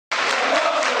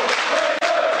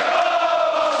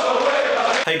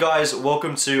Hey guys,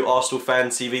 welcome to Arsenal Fan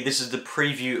TV. This is the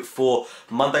preview for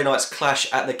Monday night's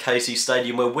clash at the KC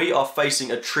Stadium, where we are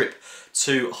facing a trip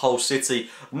to Hull City.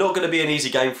 Not going to be an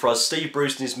easy game for us. Steve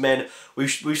Bruce and his men,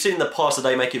 we've seen in the past that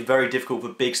they make it very difficult for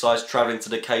big sides travelling to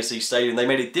the KC Stadium. They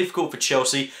made it difficult for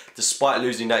Chelsea despite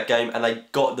losing that game, and they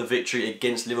got the victory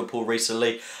against Liverpool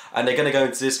recently. And they're going to go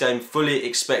into this game fully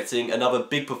expecting another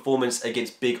big performance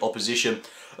against big opposition.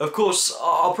 Of course,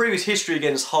 our previous history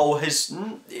against Hull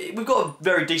we've got a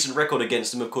very decent record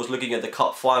against them. Of course, looking at the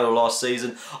cup final last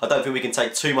season, I don't think we can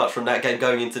take too much from that game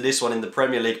going into this one in the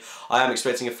Premier League. I am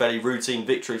expecting a fairly routine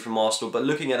victory from Arsenal, but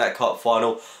looking at that cup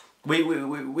final,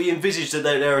 we envisaged that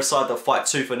they're a side that fight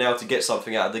tooth and nail to get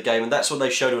something out of the game, and that's what they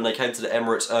showed when they came to the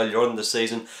Emirates earlier on in the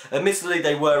season. Admittedly,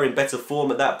 they were in better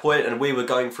form at that point, and we were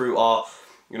going through our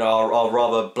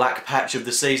rather black patch of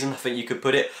the season, I think you could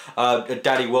put it.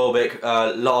 Danny Welbeck,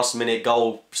 last minute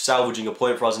goal, salvaging a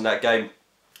point for us in that game.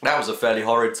 That was a fairly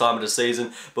horrid time of the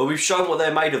season, but we've shown what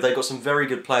they're made of. They've got some very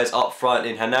good players up front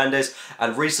in Hernandez,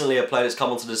 and recently a player that's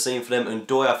come onto the scene for them,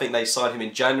 Ndoye. I think they signed him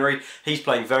in January. He's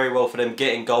playing very well for them,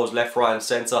 getting goals left, right and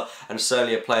centre, and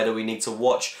certainly a player that we need to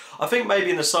watch. I think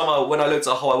maybe in the summer, when I looked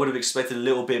at Hull, I would have expected a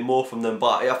little bit more from them,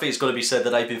 but I think it's got to be said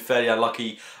that they've been fairly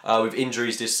unlucky with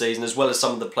injuries this season, as well as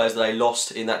some of the players that they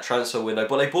lost in that transfer window.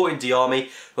 But they brought in Diarmi,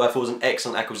 who I thought was an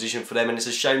excellent acquisition for them, and it's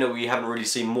a shame that we haven't really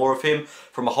seen more of him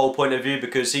from a Hull point of view,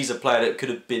 because he's a player that could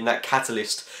have been that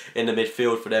catalyst in the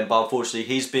midfield for them, but unfortunately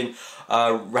he's been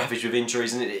ravaged with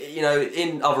injuries, and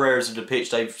in other areas of the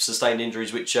pitch they've sustained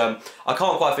injuries which I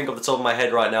can't quite think off the top of my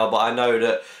head right now, but I know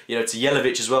that to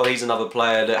Yelovich as well, he's another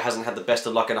player that hasn't had the best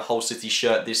of luck in a Hull City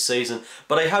shirt this season,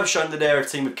 but they have shown that they're a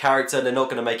team with character and they're not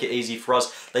going to make it easy for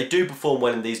us. They do perform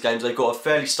well in these games. They've got a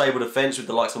fairly stable defence with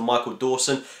the likes of Michael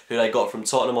Dawson, who they got from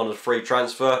Tottenham on a free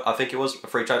transfer. I think it was a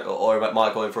free transfer, or it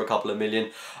might go in for a couple of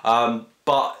million.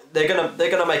 But they're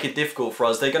gonna make it difficult for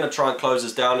us. They're gonna try and close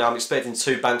us down. I'm expecting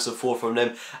 2 banks of 4 from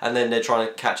them, and then they're trying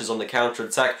to catch us on the counter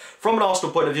attack. From an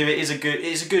Arsenal point of view, it is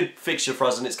a good fixture for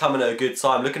us, and it's coming at a good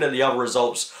time. Looking at the other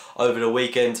results over the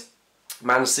weekend,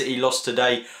 Man City lost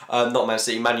today. Not Man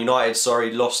City, Man United,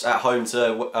 sorry, lost at home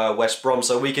to West Brom,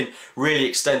 so we can really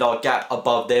extend our gap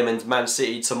above them. And Man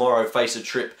City tomorrow face a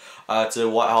trip to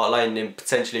White Hart Lane in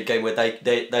potentially a game where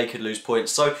they could lose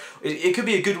points. So it could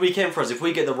be a good weekend for us if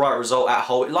we get the right result at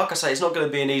Hull. Like I say, it's not going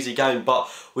to be an easy game, but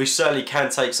we certainly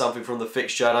can take something from the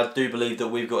fixture, and I do believe that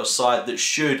we've got a side that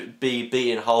should be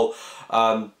beating Hull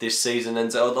this season.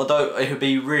 And although it would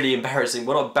be really embarrassing,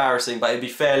 well, not embarrassing, but it'd be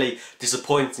fairly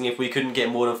disappointing if we couldn't get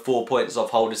more than 4 points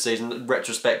off Hull this season. In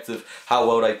retrospect of how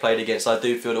well they played against, I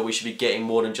do feel that we should be getting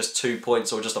more than just 2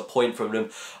 points or just a point from them.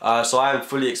 So I am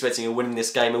fully expecting a win in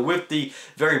this game, and with the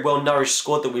very well nourished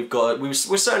squad that we've got, we're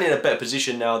certainly in a better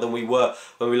position now than we were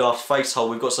when we last faced Hull.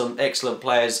 We've got some excellent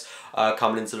players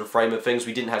coming into the frame of things.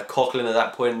 We didn't have Coughlin at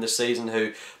that point in the season,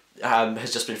 who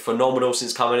has just been phenomenal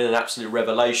since coming in, an absolute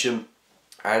revelation.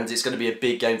 And it's going to be a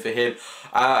big game for him.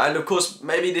 And of course,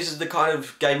 maybe this is the kind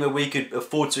of game where we could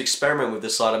afford to experiment with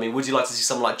the side. I mean, would you like to see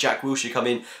someone like Jack Wilshere come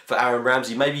in for Aaron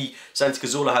Ramsey? Maybe Santi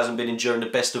Cazorla hasn't been enduring the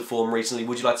best of form recently.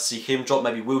 Would you like to see him drop?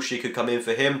 Maybe Wilshere could come in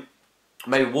for him.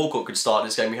 Maybe Walcott could start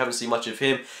this game. We haven't seen much of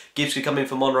him. Gibbs could come in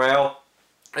for Monreal.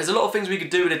 There's a lot of things we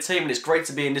could do with a team, and it's great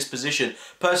to be in this position.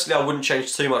 Personally, I wouldn't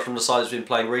change too much from the side that's been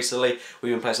playing recently.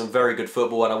 We've been playing some very good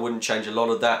football, and I wouldn't change a lot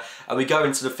of that. And we go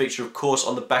into the fixture, of course,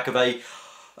 on the back of a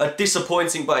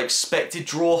disappointing but expected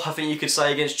draw, I think you could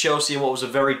say, against Chelsea in what was a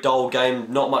very dull game.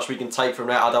 Not much we can take from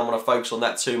that. I don't want to focus on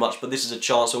that too much, but this is a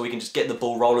chance where we can just get the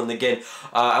ball rolling again.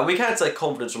 And we can take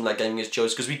confidence from that game against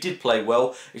Chelsea, because we did play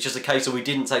well. It's just a case of we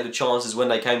didn't take the chances when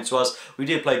they came to us. We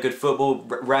did play good football.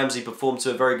 Ramsey performed to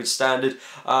a very good standard.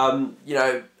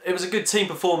 It was a good team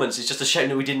performance. It's just a shame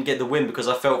that we didn't get the win, because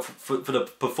I felt for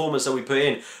the performance that we put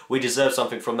in, we deserved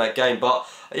something from that game. But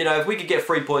if we could get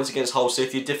 3 points against Hull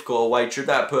City, a difficult away trip,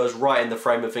 that would put us right in the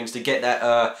frame of things to get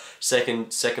that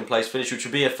second place finish, which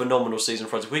would be a phenomenal season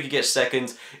for us. If we could get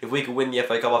second, if we could win the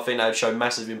FA Cup, I think that would show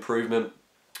massive improvement.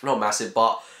 Not massive,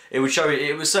 but it would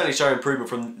certainly show improvement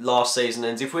from last season.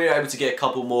 And if we were able to get a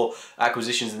couple more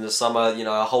acquisitions in the summer,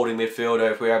 a holding midfielder,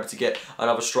 if we were able to get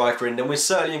another striker in, then we're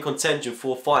certainly in contention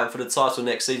for fighting for the title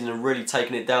next season and really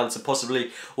taking it down to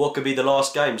possibly what could be the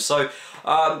last game. So,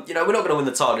 we're not going to win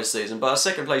the title this season, but a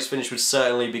second place finish would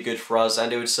certainly be good for us,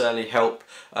 and it would certainly help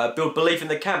build belief in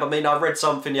the camp. I mean, I read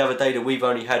something the other day that we've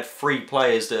only had 3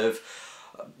 players that have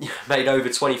made over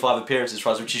 25 appearances for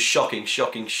us, which is shocking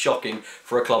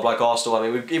for a club like Arsenal. I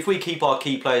mean, if we keep our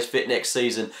key players fit next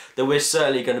season, then we're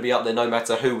certainly going to be up there no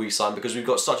matter who we sign, because we've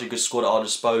got such a good squad at our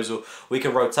disposal. We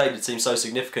can rotate the team so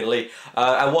significantly.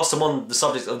 And whilst I'm on the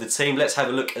subject of the team, let's have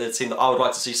a look at the team that I would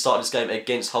like to see start this game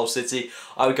against Hull City.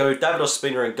 I would go with David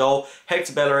Ospina in goal,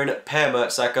 Hector Bellerin, Per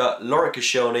Mertesacker, Laurent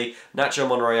Koscielny, Nacho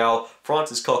Monreal,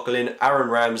 Francis Coquelin, Aaron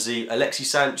Ramsey,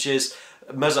 Alexis Sanchez,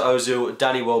 Mesut Ozil,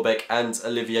 Danny Welbeck and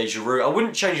Olivier Giroud. I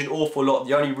wouldn't change an awful lot.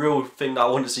 The only real thing that I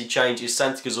want to see change is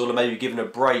Santi Cazorla maybe given a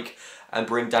break and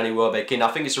bring Danny Welbeck in.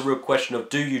 I think it's a real question of,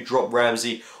 do you drop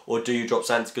Ramsey or do you drop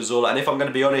Santi Cazorla? And if I'm going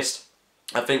to be honest,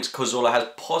 I think Cazorla has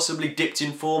possibly dipped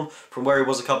in form from where he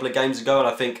was a couple of games ago, and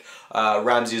I think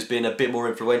Ramsey has been a bit more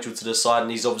influential to the side, and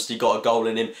he's obviously got a goal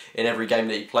in him in every game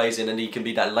that he plays in, and he can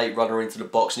be that late runner into the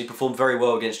box, and he performed very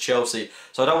well against Chelsea.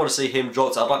 So I don't want to see him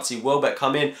dropped. I'd like to see Welbeck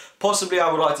come in. Possibly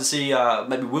I would like to see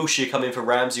maybe Wilshere come in for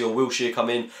Ramsey, or Wilshere come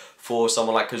in for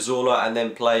someone like Cazorla, and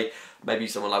then play maybe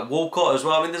someone like Walcott as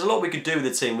well. I mean, there's a lot we could do with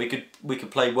the team. We could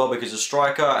play Welbeck as a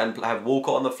striker and have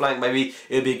Walcott on the flank. Maybe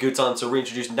it would be a good time to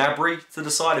reintroduce Gnabry to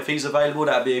the side if he's available.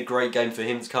 That would be a great game for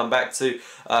him to come back to.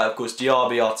 Of course,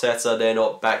 Diaby, Arteta, they're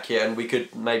not back yet, and we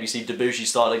could maybe see Debuchy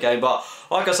start the game. But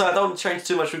like I said, I don't change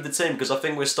too much with the team, because I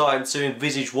think we're starting to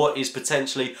envisage what is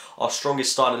potentially our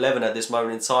strongest starting 11 at this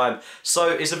moment in time. So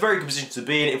it's a very good position to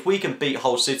be in. If we can beat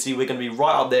Hull City, we're going to be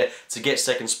right up there to get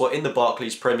second spot in the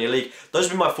Barclays Premier League. Those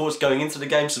have been my thoughts going into the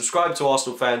game. Subscribe to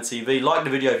Arsenal Fan TV. Like the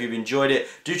video if you've enjoyed it.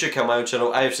 Do check out my own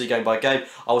channel, AFC Game by Game.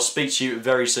 I will speak to you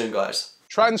very soon, guys.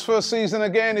 Transfer season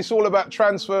again. It's all about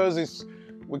transfers.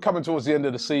 We're coming towards the end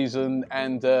of the season,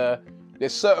 and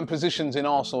there's certain positions in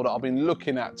Arsenal that I've been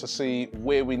looking at to see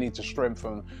where we need to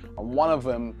strengthen, and one of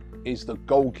them is the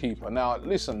goalkeeper. Now,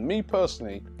 listen, me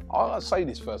personally, I'll say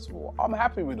this first of all, I'm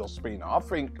happy with Ospina. I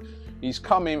think he's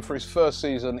come in for his first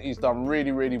season. He's done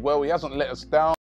really, really well. He hasn't let us down.